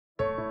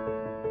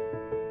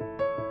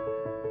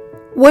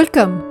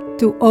Welcome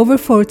to Over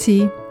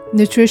 40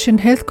 Nutrition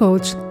Health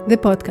Coach, the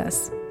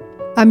podcast.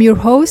 I'm your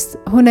host,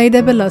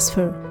 Hunaida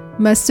Belasfer,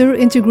 Master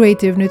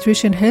Integrative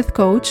Nutrition Health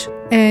Coach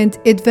and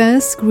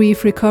Advanced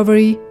Grief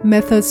Recovery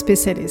Method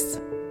Specialist.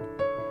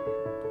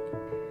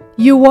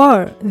 You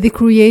are the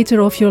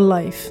creator of your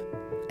life,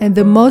 and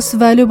the most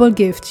valuable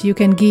gift you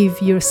can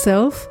give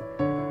yourself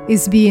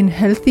is being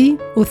healthy,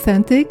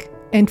 authentic,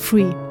 and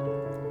free.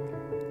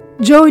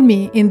 Join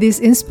me in this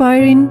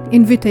inspiring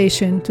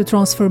invitation to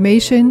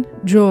transformation,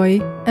 joy,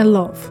 and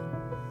love.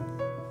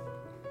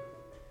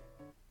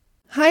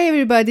 Hi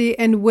everybody,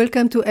 and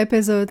welcome to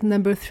episode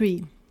number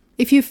 3.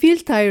 If you feel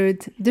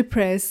tired,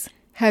 depressed,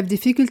 have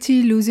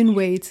difficulty losing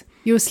weight,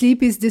 your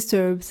sleep is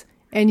disturbed,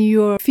 and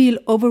you feel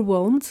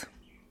overwhelmed,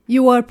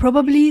 you are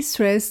probably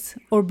stressed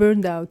or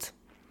burned out.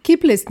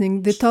 Keep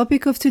listening. The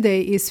topic of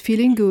today is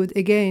feeling good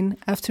again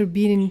after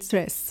being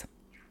stressed.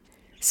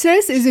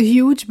 Stress is a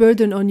huge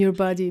burden on your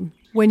body.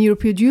 When you're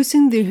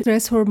producing the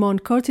stress hormone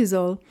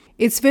cortisol,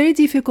 it's very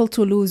difficult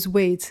to lose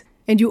weight,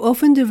 and you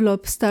often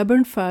develop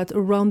stubborn fat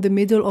around the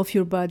middle of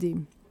your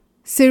body.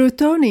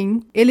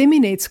 Serotonin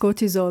eliminates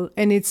cortisol,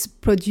 and it's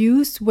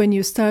produced when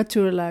you start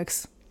to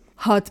relax.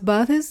 Hot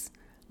baths,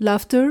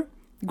 laughter,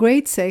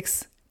 great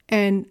sex,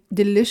 and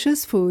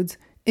delicious food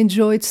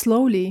enjoyed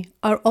slowly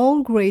are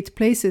all great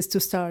places to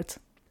start.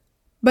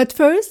 But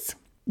first,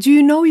 do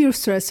you know your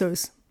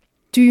stressors?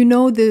 Do you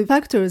know the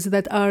factors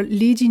that are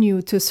leading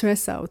you to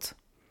stress out?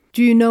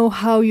 Do you know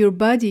how your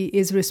body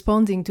is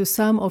responding to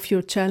some of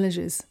your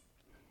challenges?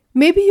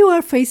 Maybe you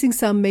are facing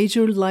some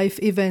major life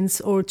events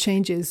or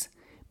changes.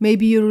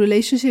 Maybe your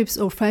relationships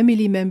or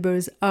family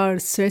members are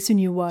stressing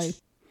you out.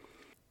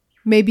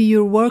 Maybe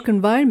your work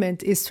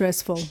environment is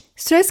stressful.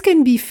 Stress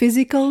can be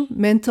physical,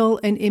 mental,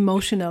 and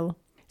emotional.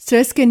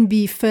 Stress can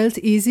be felt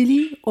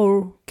easily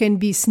or can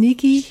be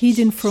sneaky,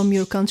 hidden from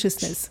your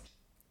consciousness.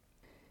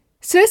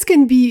 Stress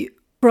can be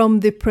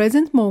from the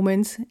present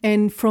moment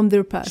and from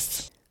the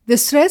past. The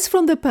stress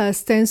from the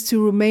past tends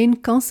to remain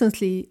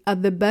constantly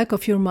at the back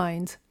of your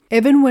mind,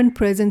 even when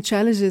present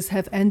challenges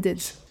have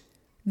ended.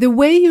 The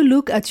way you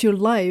look at your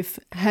life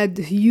had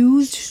a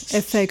huge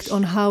effect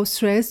on how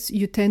stressed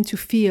you tend to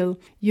feel.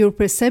 Your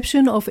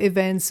perception of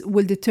events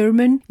will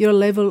determine your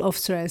level of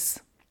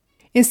stress.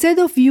 Instead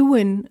of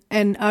viewing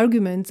an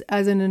argument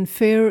as an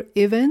unfair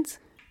event,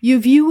 you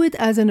view it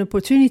as an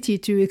opportunity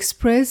to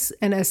express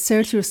and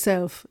assert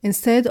yourself.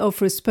 Instead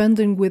of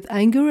responding with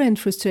anger and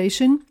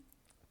frustration,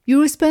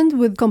 you respond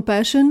with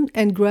compassion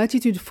and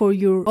gratitude for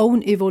your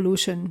own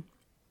evolution.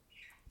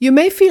 You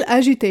may feel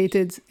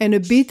agitated and a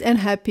bit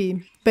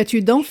unhappy, but you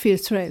don't feel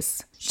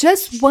stressed.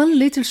 Just one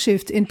little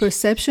shift in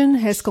perception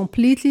has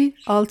completely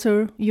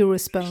altered your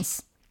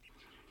response.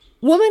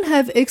 Women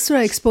have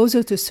extra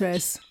exposure to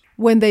stress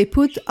when they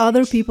put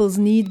other people's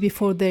needs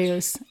before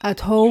theirs,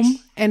 at home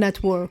and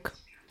at work.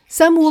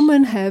 Some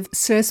women have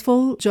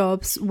stressful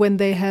jobs when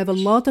they have a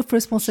lot of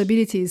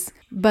responsibilities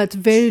but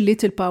very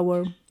little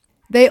power.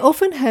 They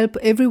often help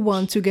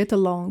everyone to get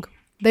along.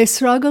 They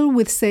struggle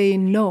with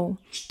saying no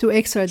to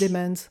extra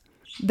demands.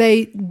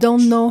 They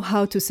don't know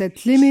how to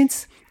set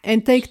limits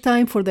and take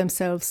time for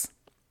themselves.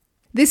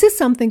 This is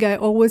something I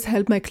always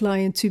help my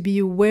clients to be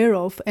aware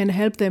of and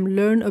help them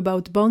learn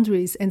about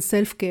boundaries and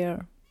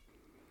self-care.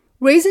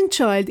 Raising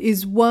child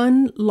is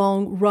one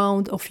long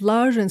round of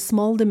large and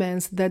small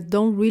demands that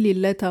don't really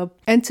let up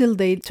until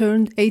they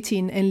turn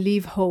 18 and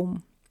leave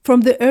home. From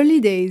the early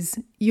days,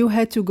 you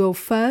had to go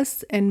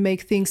fast and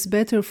make things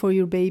better for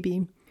your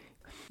baby.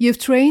 You've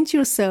trained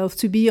yourself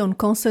to be on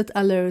constant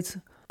alert,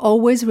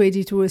 always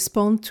ready to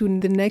respond to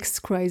the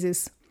next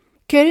crisis.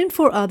 Caring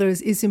for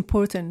others is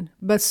important,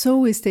 but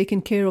so is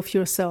taking care of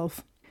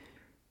yourself.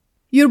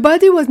 Your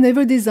body was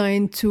never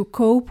designed to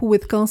cope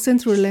with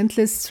constant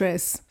relentless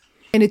stress,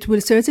 and it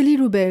will certainly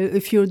rebel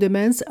if your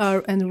demands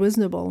are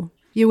unreasonable.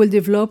 You will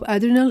develop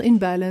adrenal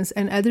imbalance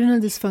and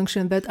adrenal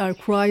dysfunction that are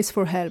cries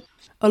for help,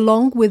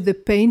 along with the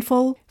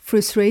painful,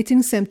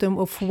 frustrating symptom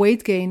of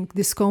weight gain,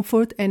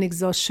 discomfort, and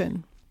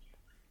exhaustion.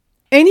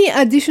 Any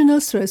additional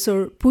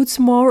stressor puts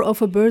more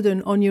of a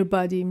burden on your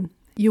body.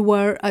 You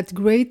are at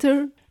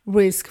greater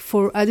risk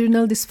for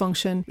adrenal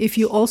dysfunction if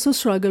you also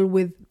struggle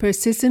with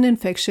persistent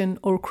infection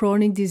or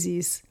chronic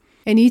disease,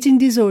 an eating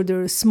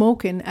disorder,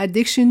 smoking,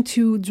 addiction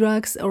to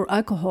drugs or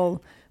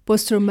alcohol,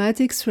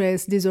 post-traumatic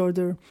stress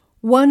disorder,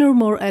 one or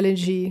more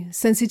allergy,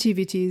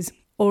 sensitivities,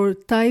 or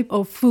type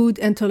of food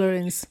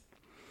intolerance,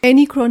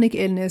 any chronic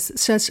illness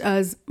such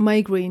as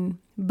migraine,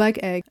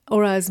 backache,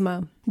 or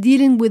asthma,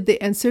 dealing with the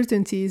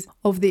uncertainties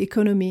of the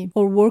economy,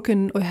 or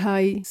working a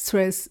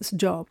high-stress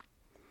job.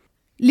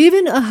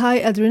 Living a high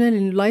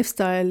adrenaline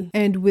lifestyle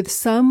and with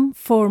some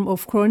form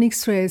of chronic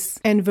stress,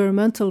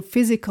 environmental,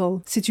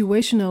 physical,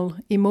 situational,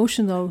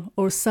 emotional,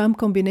 or some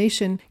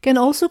combination can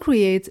also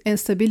create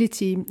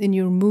instability in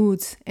your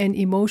moods and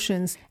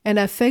emotions and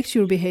affect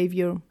your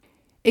behavior.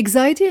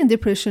 Anxiety and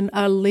depression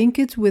are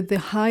linked with the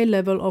high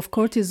level of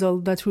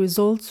cortisol that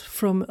results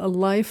from a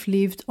life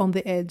lived on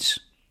the edge.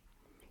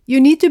 You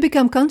need to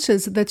become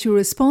conscious that your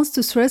response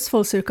to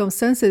stressful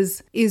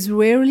circumstances is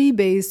rarely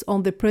based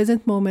on the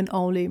present moment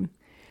only.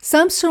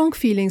 Some strong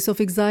feelings of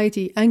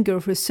anxiety, anger,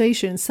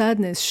 frustration,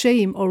 sadness,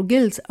 shame, or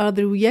guilt are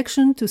the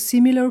reaction to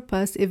similar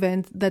past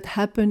events that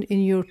happened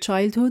in your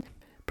childhood.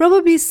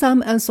 Probably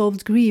some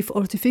unsolved grief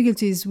or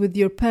difficulties with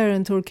your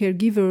parent or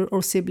caregiver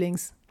or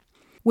siblings,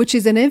 which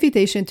is an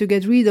invitation to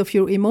get rid of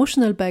your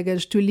emotional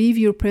baggage to live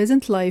your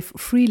present life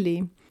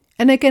freely.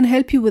 And I can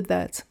help you with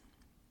that.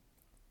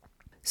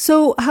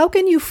 So, how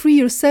can you free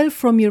yourself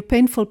from your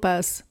painful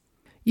past?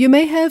 You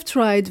may have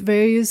tried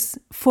various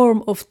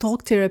forms of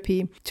talk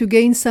therapy to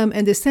gain some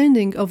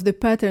understanding of the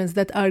patterns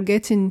that are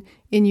getting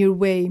in your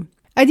way.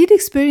 I did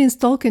experience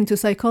talking to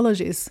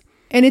psychologists,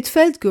 and it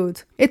felt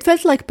good. It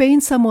felt like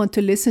paying someone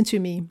to listen to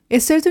me.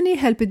 It certainly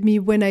helped me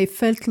when I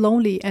felt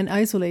lonely and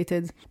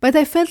isolated, but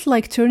I felt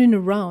like turning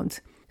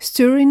around,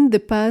 stirring the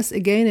past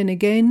again and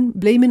again,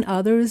 blaming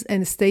others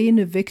and staying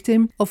a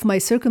victim of my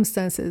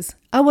circumstances.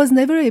 I was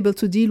never able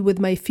to deal with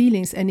my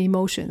feelings and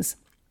emotions.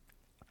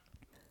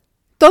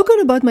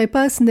 Talking about my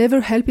past never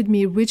helped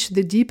me reach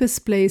the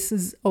deepest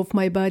places of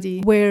my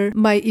body where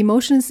my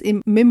emotions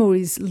and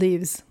memories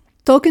lives.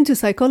 Talking to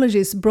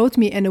psychologists brought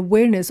me an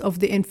awareness of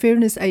the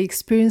unfairness I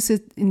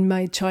experienced in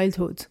my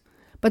childhood.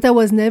 But I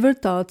was never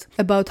taught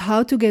about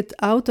how to get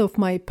out of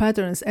my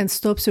patterns and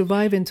stop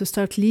surviving to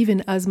start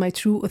living as my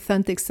true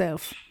authentic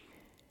self.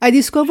 I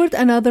discovered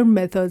another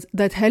method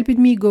that helped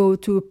me go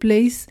to a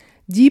place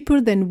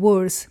deeper than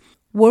words,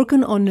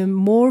 working on a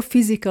more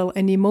physical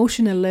and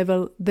emotional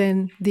level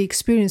than the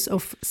experience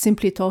of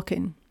simply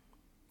talking.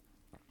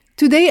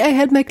 Today, I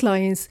help my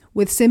clients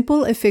with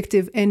simple,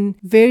 effective, and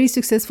very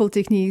successful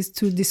techniques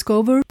to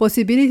discover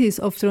possibilities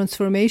of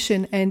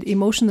transformation and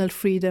emotional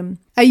freedom.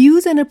 I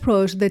use an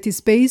approach that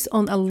is based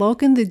on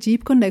unlocking the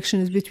deep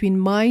connections between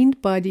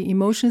mind, body,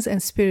 emotions,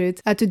 and spirit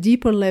at a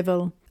deeper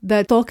level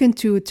that talking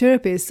to a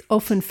therapist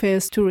often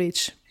fails to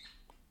reach.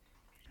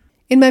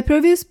 In my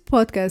previous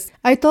podcast,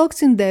 I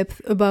talked in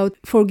depth about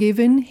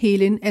forgiving,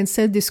 healing, and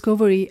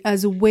self-discovery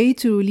as a way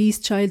to release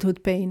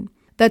childhood pain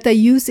that I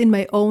used in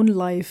my own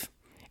life.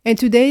 And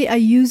today I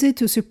use it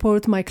to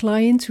support my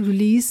clients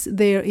release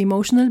their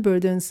emotional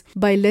burdens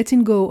by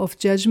letting go of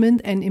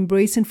judgment and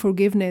embracing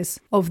forgiveness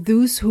of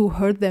those who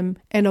hurt them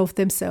and of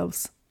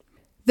themselves.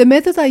 The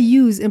method I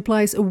use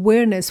implies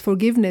awareness,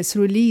 forgiveness,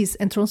 release,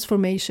 and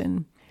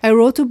transformation. I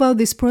wrote about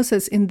this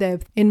process in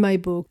depth in my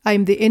book, I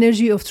Am the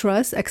Energy of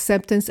Trust,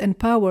 Acceptance, and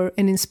Power,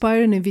 an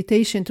inspiring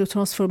invitation to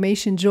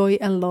transformation, joy,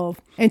 and love.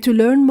 And to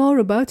learn more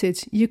about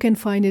it, you can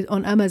find it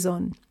on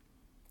Amazon.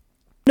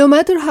 No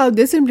matter how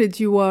disciplined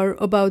you are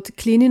about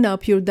cleaning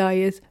up your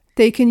diet,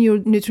 taking your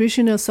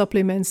nutritional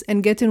supplements,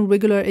 and getting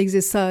regular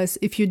exercise,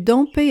 if you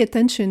don't pay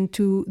attention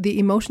to the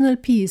emotional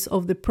piece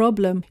of the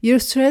problem, your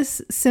stress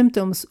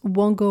symptoms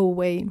won't go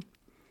away.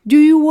 Do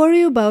you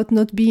worry about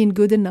not being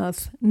good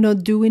enough,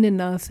 not doing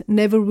enough,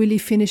 never really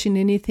finishing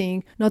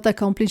anything, not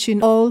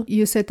accomplishing all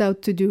you set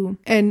out to do,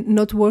 and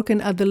not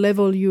working at the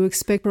level you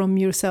expect from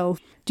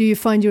yourself? Do you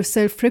find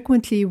yourself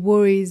frequently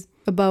worried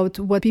about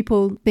what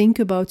people think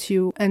about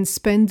you and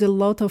spend a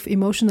lot of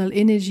emotional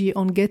energy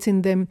on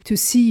getting them to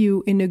see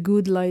you in a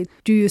good light?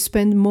 Do you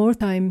spend more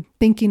time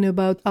thinking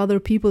about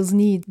other people's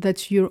needs than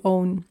your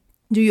own?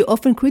 Do you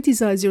often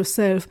criticize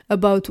yourself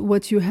about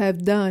what you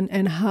have done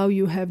and how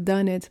you have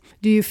done it?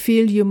 Do you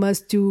feel you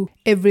must do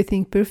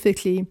everything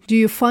perfectly? Do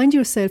you find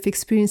yourself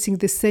experiencing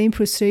the same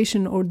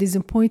frustration or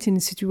disappointing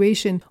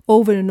situation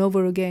over and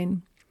over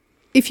again?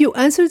 If you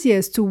answered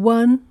yes to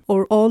one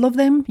or all of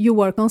them, you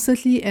are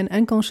constantly and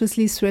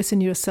unconsciously stressing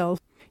yourself.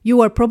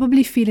 You are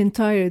probably feeling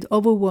tired,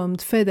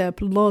 overwhelmed, fed up,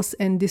 lost,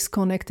 and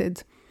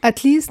disconnected.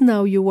 At least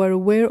now you are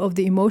aware of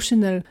the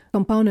emotional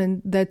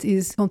component that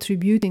is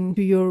contributing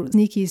to your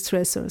sneaky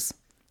stressors.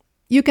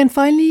 You can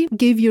finally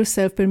give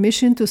yourself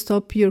permission to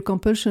stop your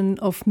compulsion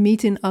of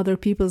meeting other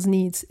people's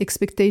needs,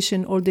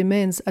 expectations, or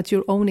demands at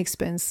your own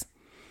expense.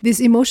 This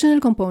emotional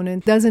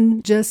component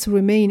doesn't just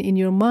remain in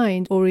your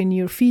mind or in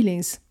your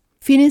feelings.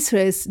 Feeling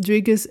stress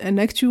triggers an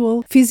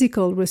actual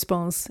physical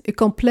response, a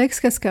complex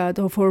cascade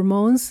of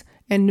hormones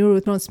and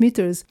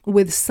neurotransmitters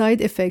with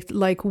side effects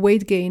like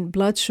weight gain,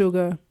 blood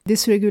sugar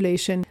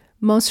dysregulation,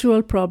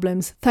 menstrual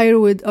problems,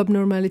 thyroid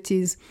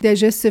abnormalities,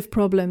 digestive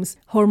problems,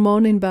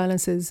 hormone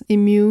imbalances,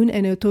 immune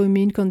and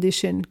autoimmune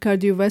conditions,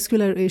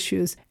 cardiovascular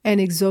issues, and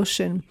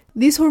exhaustion.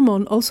 These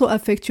hormones also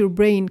affect your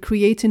brain,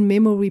 creating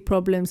memory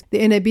problems, the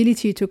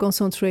inability to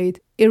concentrate,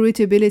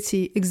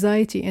 irritability,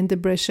 anxiety, and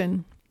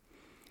depression.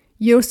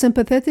 Your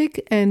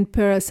sympathetic and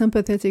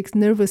parasympathetic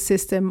nervous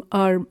system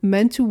are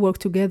meant to work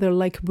together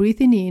like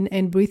breathing in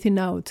and breathing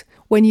out.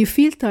 When you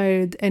feel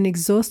tired and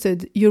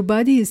exhausted, your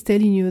body is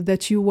telling you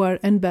that you are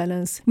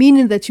unbalanced,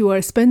 meaning that you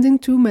are spending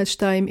too much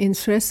time in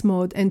stress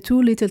mode and too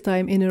little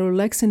time in a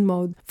relaxing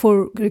mode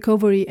for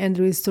recovery and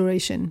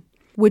restoration,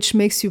 which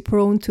makes you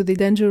prone to the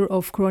danger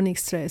of chronic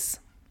stress.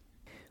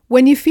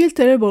 When you feel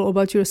terrible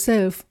about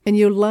yourself and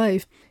your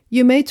life,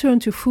 you may turn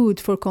to food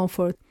for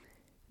comfort.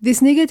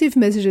 These negative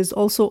messages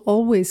also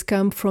always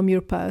come from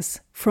your past,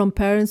 from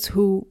parents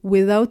who,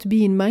 without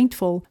being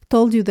mindful,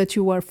 told you that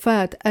you are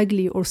fat,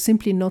 ugly, or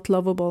simply not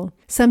lovable.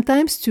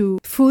 Sometimes, too,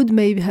 food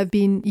may have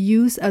been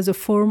used as a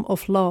form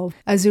of love,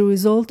 as a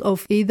result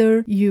of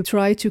either you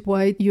try to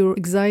quiet your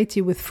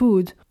anxiety with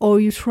food, or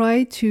you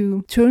try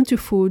to turn to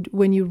food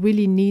when you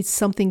really need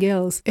something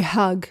else, a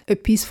hug, a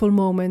peaceful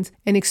moment,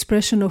 an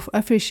expression of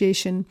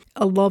appreciation,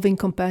 a loving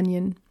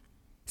companion.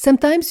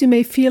 Sometimes you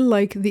may feel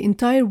like the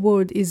entire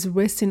world is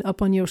resting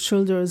upon your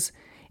shoulders.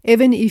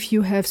 Even if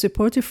you have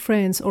supportive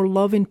friends or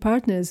loving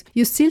partners,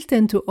 you still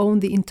tend to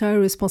own the entire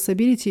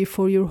responsibility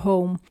for your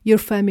home, your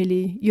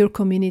family, your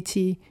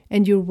community,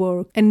 and your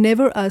work, and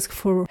never ask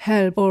for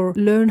help or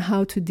learn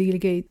how to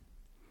delegate.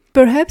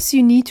 Perhaps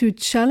you need to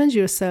challenge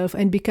yourself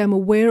and become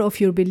aware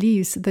of your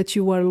beliefs that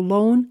you are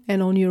alone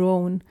and on your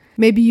own.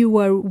 Maybe you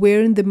are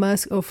wearing the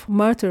mask of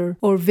martyr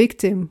or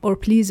victim or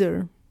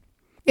pleaser.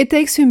 It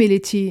takes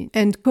humility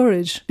and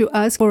courage to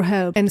ask for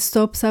help and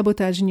stop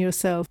sabotaging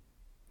yourself.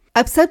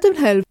 Accepting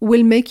help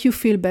will make you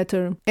feel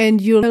better, and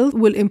your health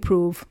will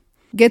improve.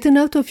 Getting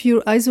out of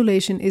your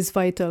isolation is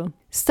vital.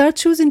 Start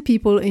choosing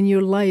people in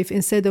your life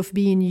instead of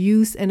being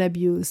used and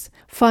abused.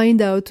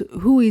 Find out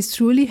who is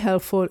truly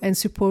helpful and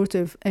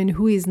supportive and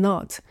who is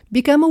not.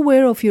 Become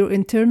aware of your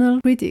internal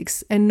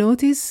critics and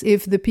notice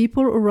if the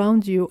people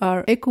around you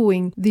are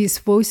echoing these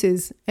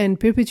voices and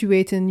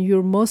perpetuating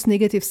your most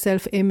negative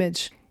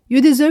self-image. You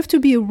deserve to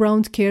be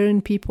around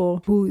caring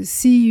people who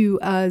see you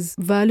as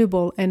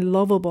valuable and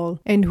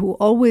lovable and who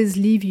always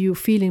leave you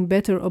feeling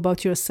better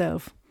about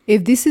yourself.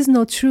 If this is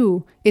not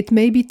true, it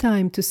may be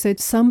time to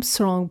set some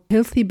strong,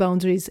 healthy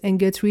boundaries and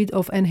get rid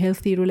of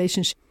unhealthy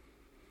relationships.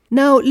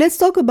 Now, let's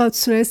talk about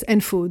stress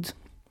and food.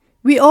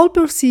 We all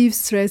perceive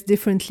stress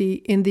differently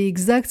in the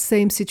exact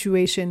same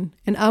situation,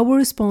 and our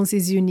response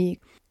is unique.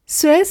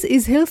 Stress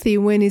is healthy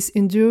when it's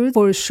endured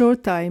for a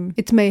short time.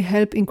 It may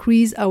help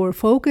increase our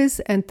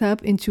focus and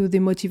tap into the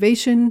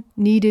motivation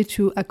needed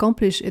to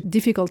accomplish a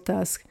difficult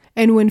task.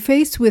 And when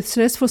faced with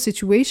stressful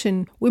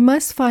situation, we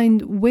must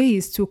find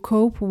ways to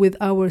cope with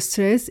our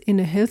stress in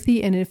a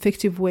healthy and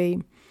effective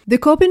way. The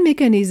coping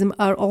mechanisms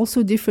are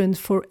also different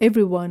for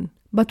everyone,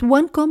 but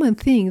one common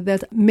thing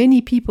that many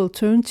people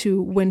turn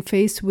to when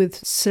faced with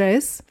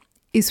stress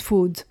is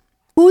food.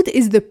 Food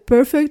is the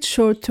perfect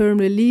short-term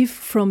relief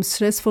from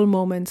stressful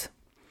moments.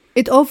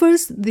 It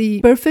offers the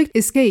perfect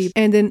escape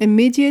and an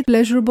immediate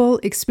pleasurable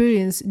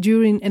experience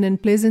during an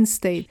unpleasant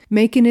state,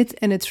 making it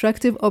an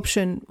attractive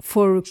option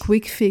for a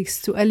quick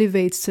fix to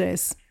alleviate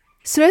stress.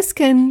 Stress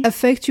can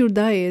affect your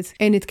diet,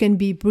 and it can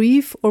be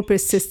brief or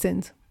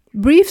persistent.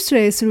 Brief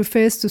stress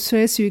refers to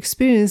stress you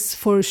experience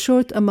for a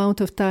short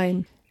amount of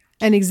time.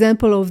 An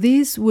example of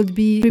this would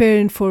be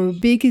preparing for a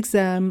big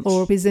exam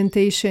or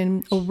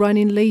presentation or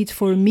running late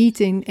for a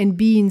meeting and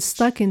being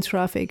stuck in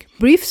traffic.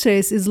 Brief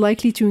stress is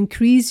likely to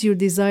increase your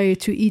desire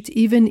to eat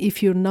even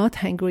if you're not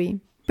hungry.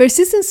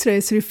 Persistent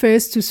stress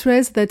refers to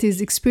stress that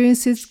is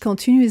experienced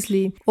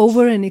continuously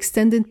over an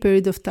extended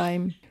period of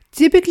time,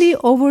 typically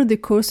over the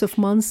course of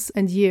months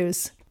and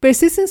years.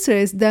 Persistent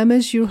stress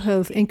damages your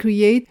health and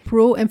creates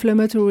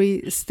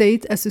pro-inflammatory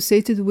state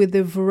associated with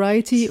a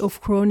variety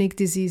of chronic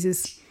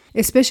diseases,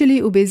 especially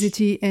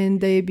obesity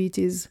and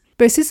diabetes.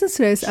 Persistent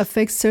stress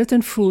affects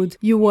certain food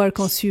you are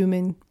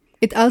consuming.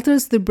 It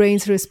alters the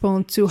brain's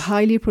response to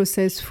highly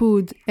processed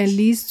food and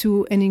leads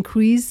to an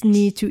increased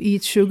need to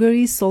eat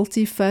sugary,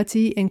 salty,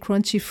 fatty, and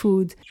crunchy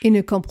food in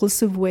a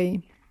compulsive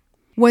way.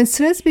 When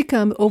stress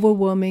becomes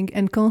overwhelming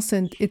and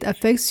constant, it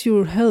affects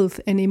your health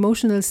and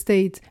emotional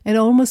state and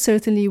almost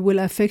certainly will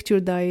affect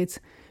your diet.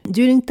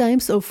 During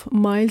times of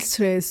mild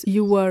stress,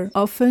 you are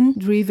often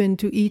driven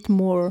to eat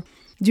more.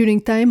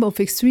 During time of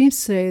extreme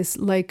stress,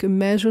 like a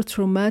major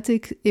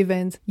traumatic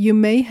event, you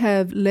may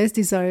have less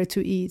desire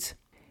to eat.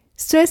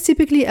 Stress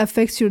typically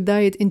affects your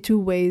diet in two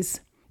ways.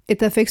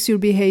 It affects your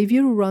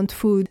behavior around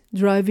food,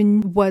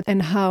 driving what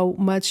and how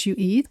much you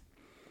eat.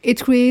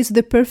 It creates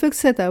the perfect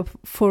setup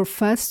for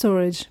fat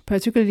storage,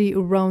 particularly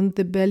around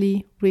the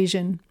belly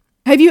region.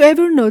 Have you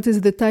ever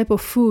noticed the type of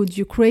food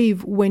you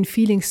crave when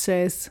feeling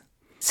stressed?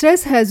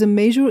 Stress has a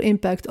major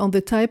impact on the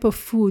type of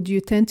food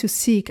you tend to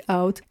seek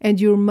out,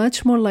 and you're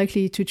much more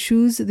likely to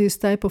choose this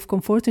type of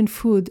comforting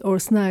food or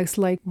snacks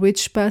like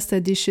rich pasta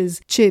dishes,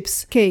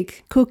 chips,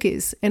 cake,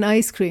 cookies, and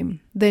ice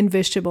cream than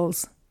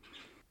vegetables.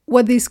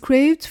 What these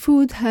craved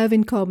foods have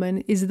in common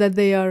is that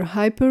they are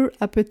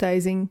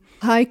hyper-appetizing,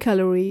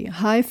 high-calorie,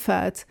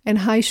 high-fat, and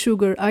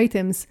high-sugar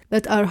items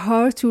that are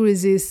hard to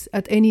resist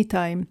at any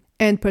time,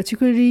 and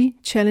particularly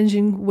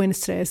challenging when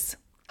stressed.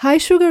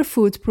 High-sugar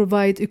foods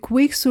provide a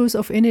quick source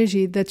of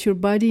energy that your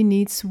body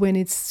needs when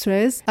it's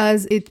stressed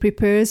as it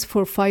prepares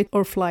for fight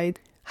or flight.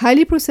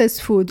 Highly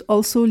processed food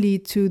also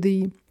lead to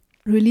the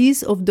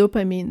release of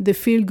dopamine, the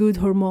feel-good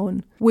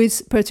hormone, which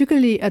is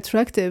particularly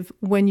attractive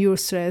when you're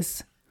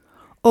stressed.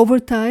 Over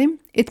time,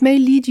 it may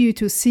lead you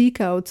to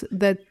seek out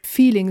that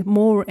feeling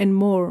more and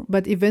more,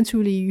 but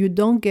eventually you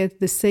don't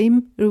get the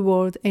same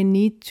reward and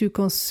need to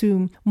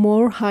consume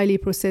more highly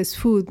processed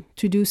food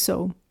to do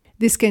so.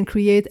 This can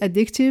create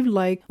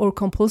addictive or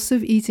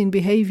compulsive eating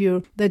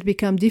behavior that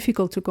become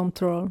difficult to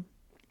control.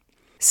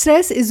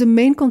 Stress is the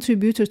main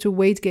contributor to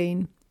weight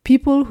gain.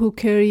 People who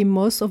carry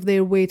most of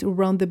their weight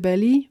around the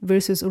belly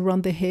versus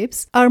around the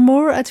hips are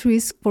more at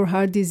risk for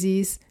heart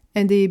disease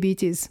and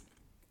diabetes.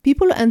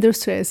 People under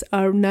stress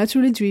are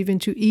naturally driven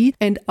to eat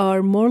and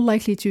are more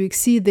likely to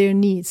exceed their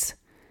needs.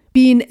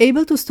 Being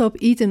able to stop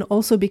eating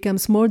also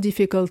becomes more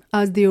difficult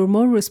as the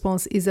hormone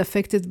response is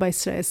affected by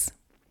stress.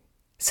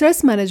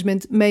 Stress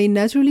management may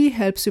naturally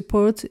help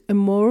support a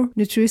more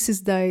nutritious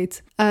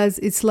diet, as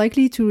it's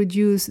likely to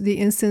reduce the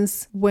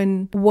instance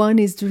when one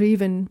is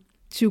driven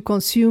to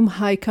consume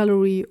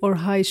high-calorie or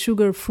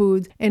high-sugar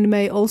food, and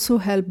may also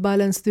help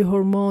balance the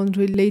hormone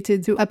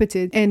related to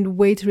appetite and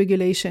weight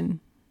regulation.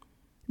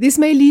 This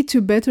may lead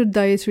to better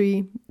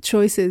dietary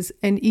choices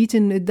and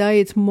eating a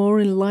diet more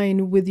in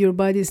line with your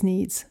body's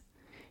needs.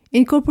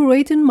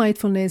 Incorporating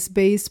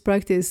mindfulness-based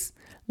practice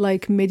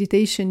like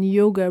meditation,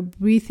 yoga,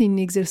 breathing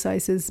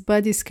exercises,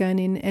 body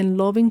scanning, and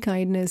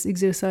loving-kindness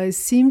exercise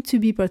seem to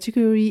be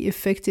particularly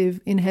effective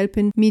in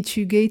helping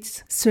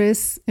mitigate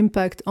stress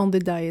impact on the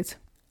diet.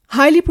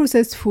 Highly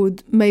processed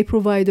food may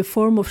provide a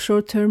form of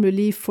short-term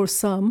relief for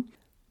some,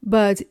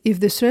 but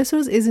if the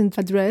stressors isn't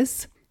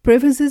addressed,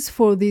 preferences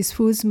for these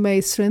foods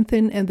may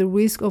strengthen and the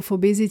risk of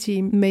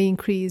obesity may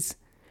increase.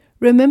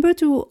 Remember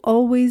to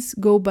always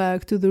go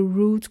back to the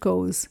root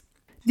cause.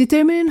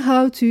 Determining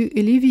how to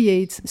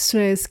alleviate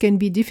stress can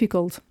be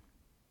difficult,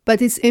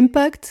 but its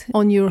impact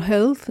on your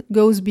health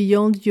goes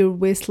beyond your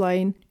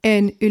waistline,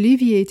 and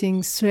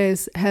alleviating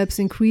stress helps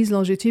increase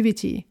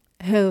longevity,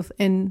 health,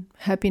 and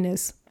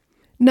happiness.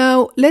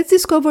 Now, let's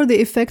discover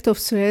the effect of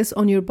stress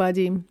on your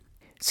body.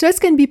 Stress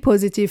can be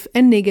positive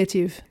and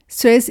negative.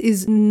 Stress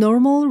is a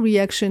normal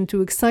reaction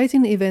to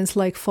exciting events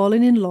like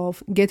falling in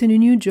love, getting a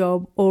new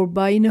job, or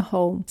buying a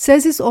home.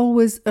 Stress is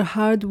always a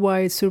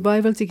hardwired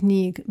survival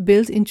technique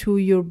built into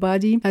your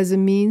body as a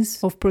means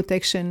of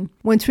protection.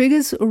 When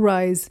triggers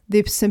arise,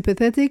 the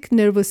sympathetic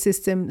nervous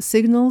system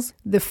signals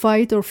the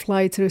fight or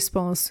flight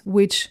response,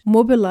 which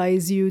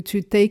mobilizes you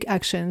to take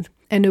action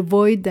and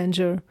avoid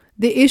danger.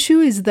 The issue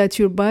is that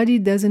your body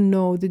doesn't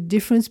know the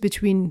difference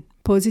between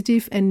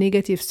positive and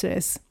negative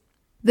stress.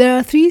 There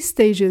are 3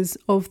 stages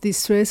of the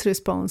stress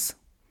response.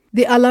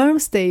 The alarm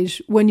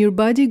stage, when your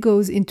body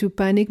goes into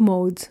panic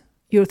mode,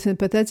 your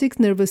sympathetic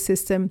nervous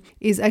system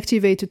is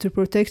activated to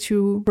protect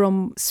you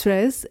from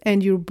stress,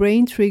 and your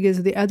brain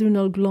triggers the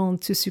adrenal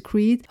gland to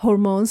secrete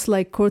hormones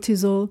like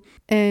cortisol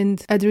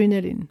and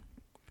adrenaline.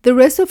 The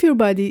rest of your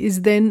body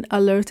is then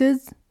alerted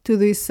to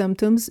these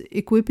symptoms,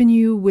 equipping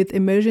you with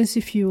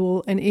emergency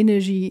fuel and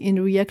energy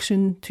in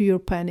reaction to your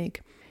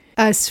panic.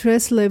 As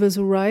stress levels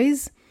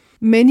rise,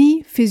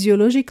 many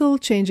physiological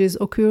changes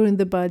occur in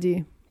the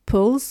body: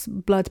 pulse,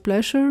 blood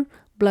pressure,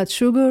 blood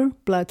sugar,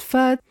 blood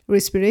fat,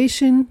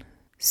 respiration,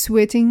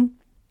 sweating.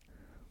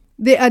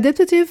 The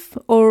adaptive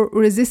or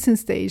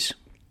resistance stage.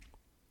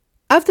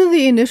 After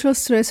the initial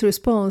stress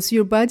response,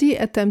 your body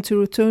attempts to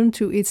return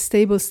to its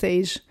stable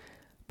stage.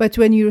 But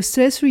when your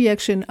stress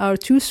reactions are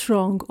too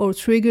strong or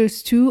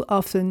triggers too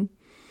often,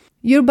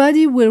 your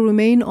body will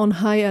remain on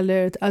high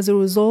alert. As a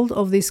result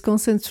of this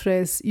constant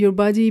stress, your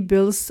body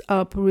builds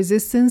up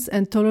resistance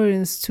and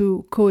tolerance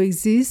to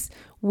coexist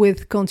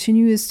with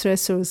continuous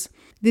stressors.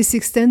 This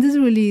extended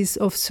release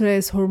of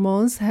stress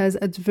hormones has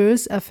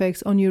adverse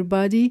effects on your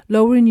body,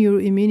 lowering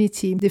your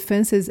immunity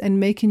defenses and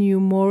making you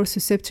more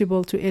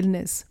susceptible to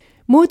illness.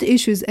 Mood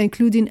issues,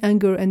 including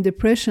anger and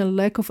depression,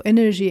 lack of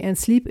energy and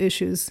sleep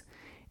issues,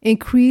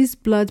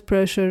 increased blood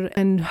pressure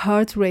and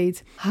heart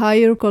rate,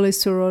 higher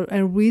cholesterol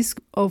and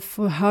risk of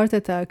heart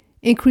attack,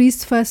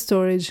 increased fat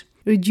storage,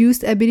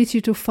 reduced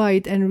ability to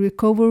fight and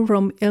recover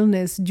from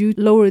illness due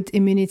to lowered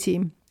immunity,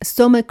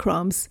 stomach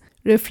cramps,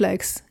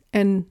 reflux,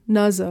 and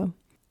nausea,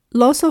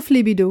 loss of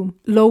libido,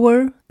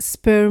 lower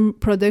sperm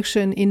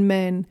production in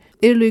men,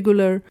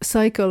 irregular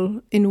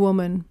cycle in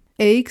women,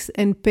 aches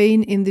and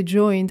pain in the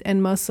joint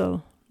and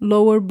muscle,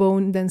 lower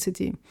bone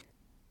density.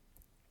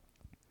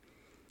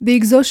 The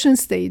exhaustion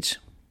stage.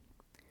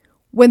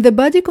 When the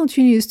body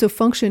continues to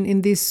function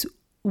in this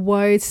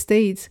wired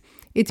state,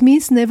 it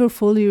means never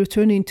fully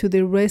returning to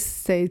the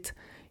rest state.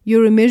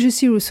 Your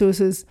emergency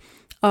resources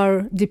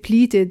are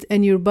depleted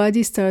and your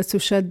body starts to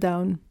shut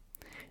down.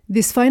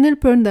 This final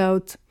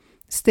burnout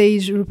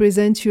stage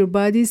represents your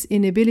body's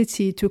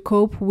inability to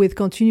cope with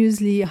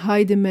continuously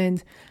high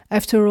demand.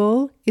 After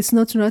all, it's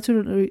not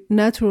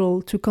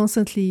natural to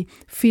constantly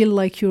feel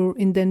like you're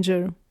in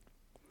danger.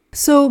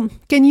 So,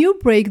 can you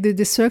break the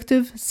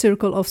destructive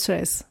circle of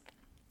stress?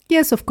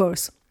 Yes, of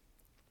course.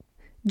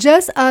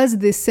 Just as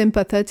the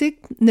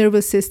sympathetic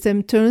nervous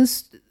system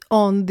turns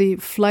on the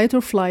flight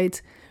or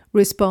flight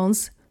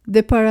response,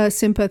 the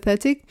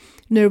parasympathetic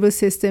nervous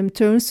system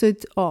turns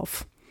it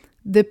off.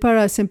 The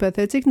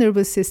parasympathetic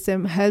nervous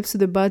system helps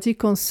the body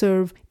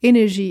conserve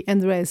energy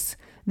and rest.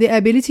 The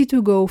ability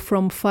to go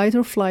from fight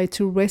or flight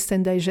to rest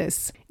and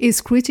digest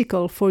is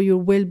critical for your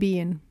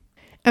well-being.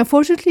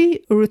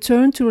 Unfortunately, a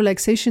return to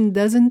relaxation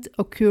doesn't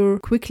occur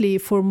quickly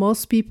for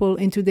most people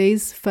in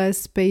today's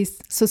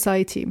fast-paced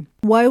society.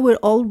 While we're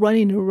all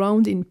running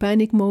around in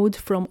panic mode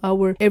from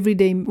our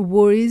everyday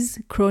worries,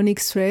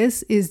 chronic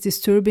stress is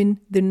disturbing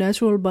the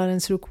natural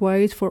balance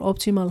required for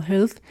optimal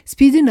health,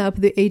 speeding up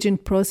the aging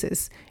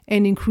process,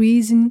 and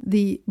increasing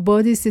the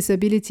body's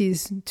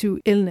disabilities to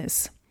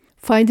illness.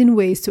 Finding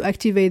ways to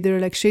activate the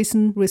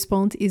relaxation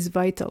response is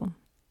vital.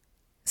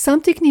 Some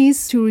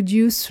techniques to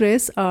reduce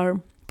stress are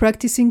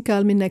practicing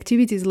calming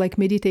activities like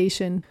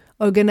meditation,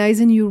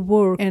 organizing your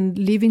work and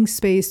living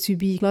space to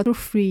be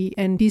clutter-free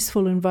and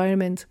peaceful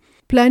environment,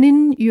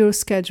 planning your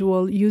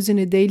schedule using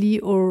a daily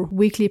or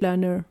weekly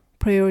planner,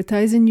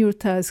 prioritizing your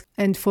tasks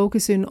and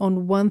focusing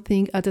on one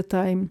thing at a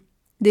time,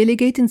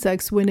 delegating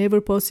tasks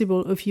whenever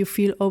possible if you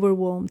feel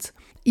overwhelmed.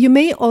 You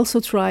may also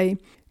try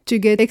to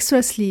get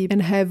extra sleep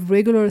and have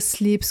regular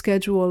sleep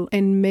schedule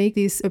and make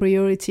this a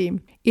priority.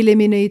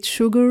 Eliminate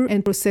sugar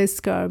and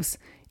processed carbs.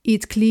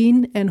 Eat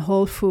clean and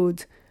whole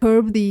food.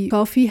 Curb the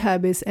coffee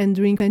habits and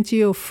drink plenty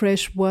of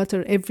fresh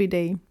water every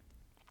day.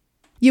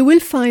 You will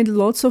find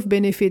lots of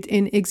benefit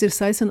in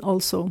exercising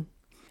also.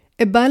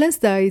 A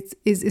balanced diet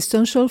is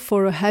essential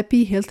for a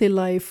happy, healthy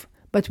life,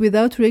 but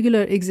without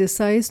regular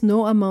exercise,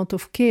 no amount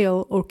of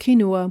kale or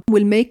quinoa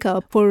will make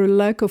up for a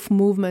lack of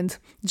movement.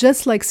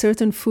 Just like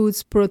certain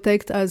foods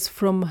protect us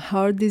from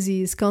heart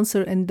disease,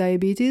 cancer, and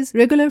diabetes,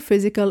 regular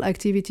physical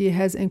activity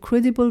has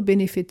incredible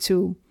benefit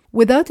too.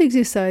 Without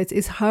exercise,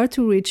 it's hard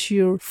to reach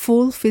your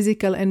full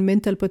physical and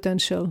mental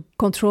potential,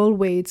 control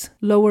weight,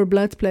 lower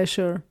blood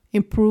pressure,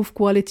 improve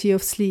quality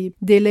of sleep,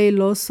 delay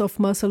loss of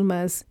muscle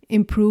mass,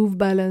 improve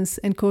balance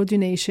and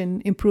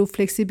coordination, improve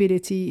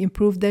flexibility,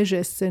 improve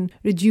digestion,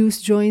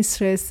 reduce joint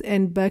stress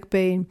and back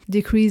pain,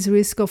 decrease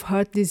risk of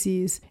heart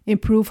disease,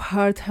 improve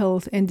heart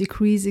health and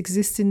decrease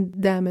existing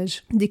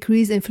damage,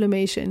 decrease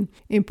inflammation,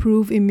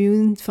 improve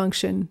immune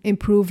function,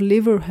 improve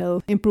liver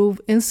health, improve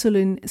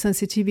insulin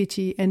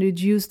sensitivity and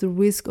reduce the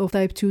risk of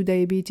type 2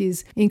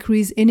 diabetes,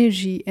 increase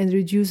energy and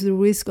reduce the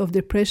risk of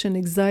depression,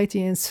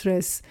 anxiety and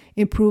stress,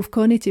 improve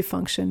cognitive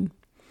function.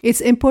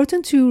 It's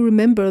important to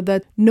remember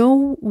that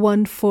no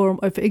one form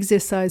of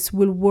exercise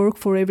will work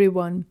for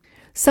everyone.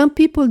 Some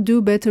people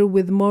do better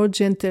with more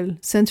gentle,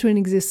 centering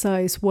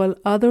exercise, while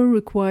others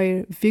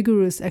require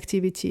vigorous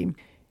activity.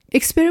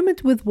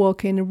 Experiment with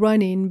walking,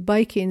 running,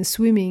 biking,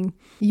 swimming,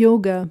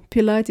 yoga,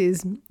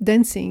 Pilates,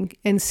 dancing,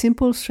 and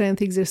simple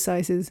strength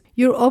exercises.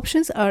 Your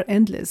options are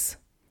endless.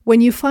 When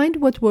you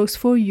find what works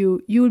for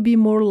you, you will be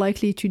more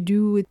likely to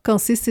do it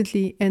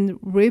consistently and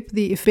reap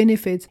the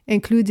benefits,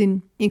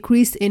 including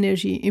increased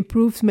energy,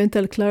 improved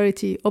mental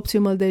clarity,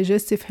 optimal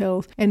digestive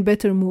health, and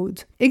better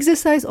mood.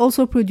 Exercise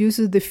also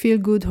produces the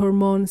feel-good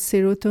hormone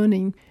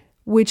serotonin,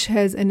 which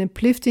has an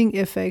uplifting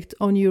effect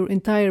on your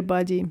entire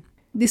body.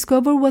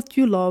 Discover what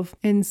you love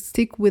and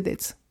stick with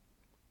it.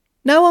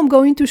 Now I'm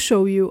going to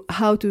show you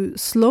how to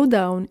slow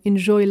down,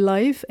 enjoy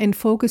life, and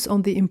focus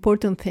on the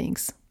important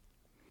things.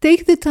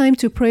 Take the time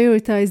to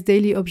prioritize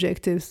daily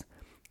objectives.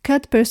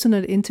 Cut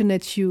personal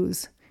internet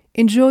use.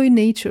 Enjoy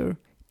nature.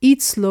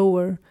 Eat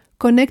slower.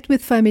 Connect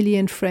with family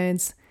and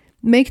friends.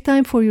 Make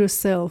time for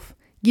yourself.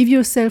 Give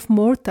yourself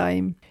more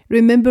time.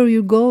 Remember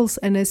your goals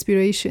and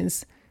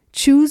aspirations.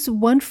 Choose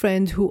one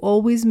friend who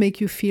always makes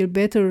you feel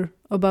better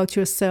about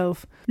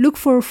yourself. Look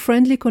for a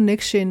friendly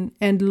connection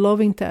and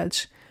loving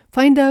touch.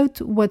 Find out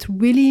what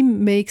really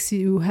makes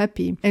you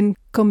happy and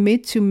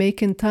commit to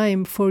making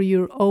time for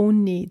your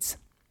own needs.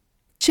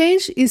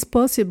 Change is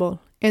possible,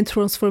 and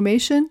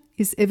transformation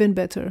is even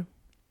better.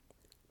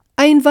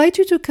 I invite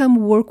you to come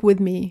work with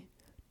me.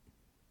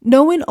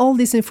 Knowing all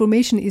this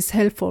information is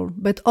helpful,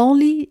 but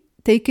only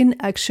taking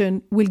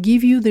action will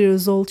give you the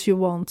result you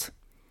want.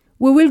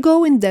 We will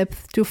go in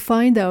depth to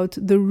find out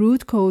the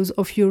root cause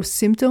of your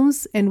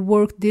symptoms and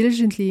work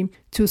diligently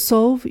to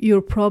solve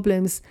your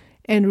problems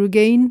and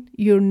regain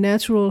your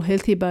natural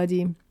healthy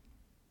body.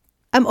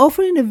 I'm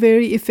offering a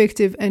very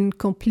effective and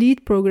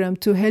complete program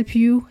to help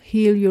you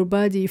heal your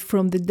body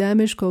from the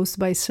damage caused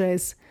by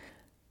stress.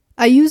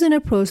 I use an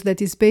approach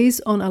that is based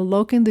on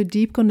unlocking the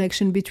deep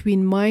connection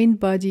between mind,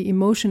 body,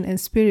 emotion, and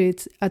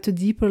spirit at a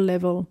deeper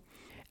level.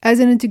 As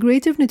an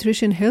integrative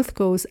nutrition health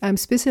coach, I'm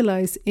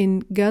specialized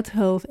in gut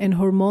health and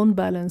hormone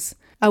balance.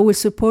 I will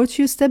support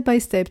you step by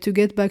step to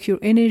get back your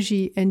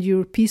energy and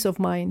your peace of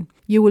mind.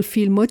 You will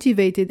feel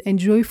motivated and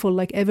joyful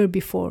like ever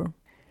before.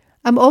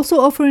 I'm also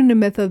offering a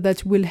method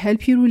that will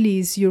help you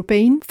release your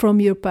pain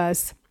from your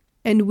past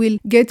and will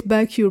get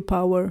back your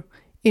power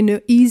in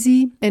an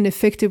easy and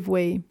effective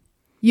way.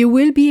 You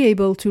will be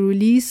able to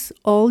release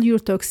all your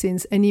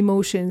toxins and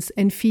emotions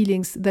and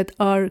feelings that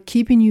are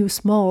keeping you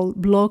small,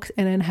 blocked,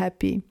 and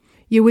unhappy.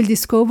 You will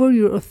discover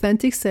your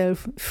authentic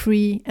self,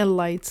 free and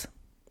light.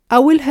 I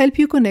will help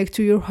you connect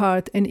to your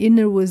heart and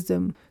inner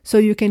wisdom so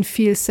you can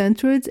feel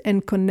centered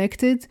and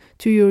connected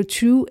to your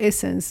true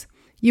essence.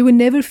 You will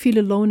never feel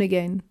alone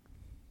again.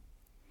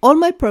 All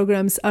my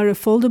programs are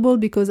affordable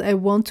because I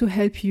want to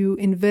help you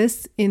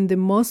invest in the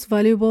most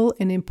valuable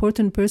and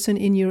important person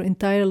in your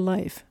entire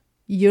life,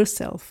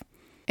 yourself.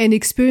 and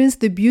experience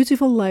the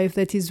beautiful life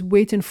that is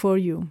waiting for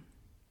you.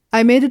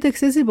 I made it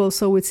accessible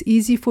so it's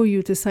easy for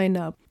you to sign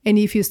up. And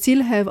if you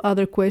still have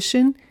other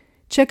questions,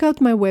 check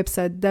out my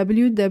website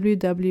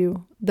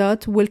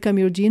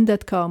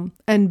www.welcomeyourgene.com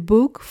and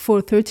book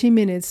for 30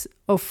 minutes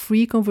of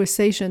free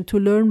conversation to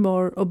learn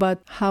more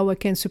about how I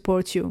can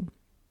support you.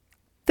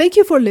 Thank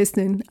you for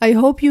listening. I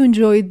hope you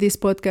enjoyed this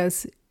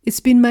podcast. It's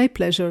been my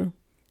pleasure.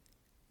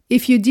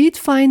 If you did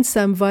find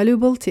some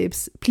valuable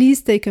tips,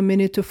 please take a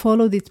minute to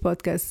follow this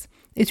podcast.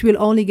 It will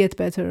only get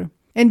better.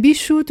 And be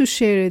sure to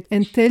share it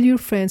and tell your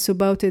friends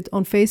about it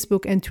on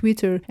Facebook and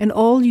Twitter and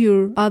all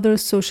your other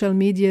social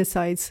media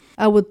sites.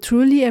 I would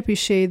truly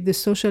appreciate the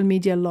social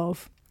media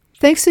love.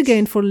 Thanks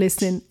again for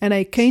listening, and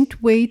I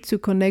can't wait to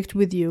connect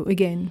with you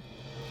again.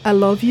 I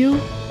love you,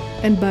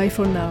 and bye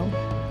for now.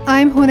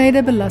 I'm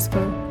Huneida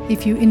Belasper.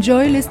 If you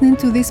enjoy listening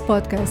to this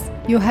podcast,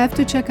 you have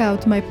to check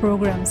out my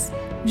programs.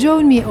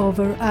 Join me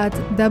over at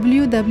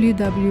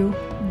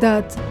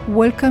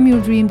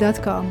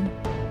www.welcomeyourdream.com.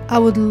 I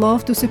would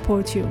love to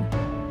support you.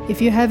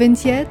 If you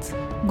haven't yet,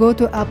 go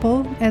to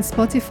Apple and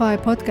Spotify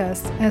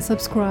podcasts and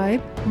subscribe,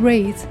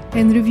 rate,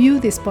 and review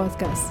this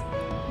podcast.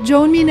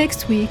 Join me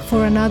next week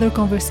for another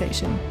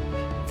conversation.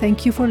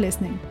 Thank you for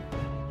listening.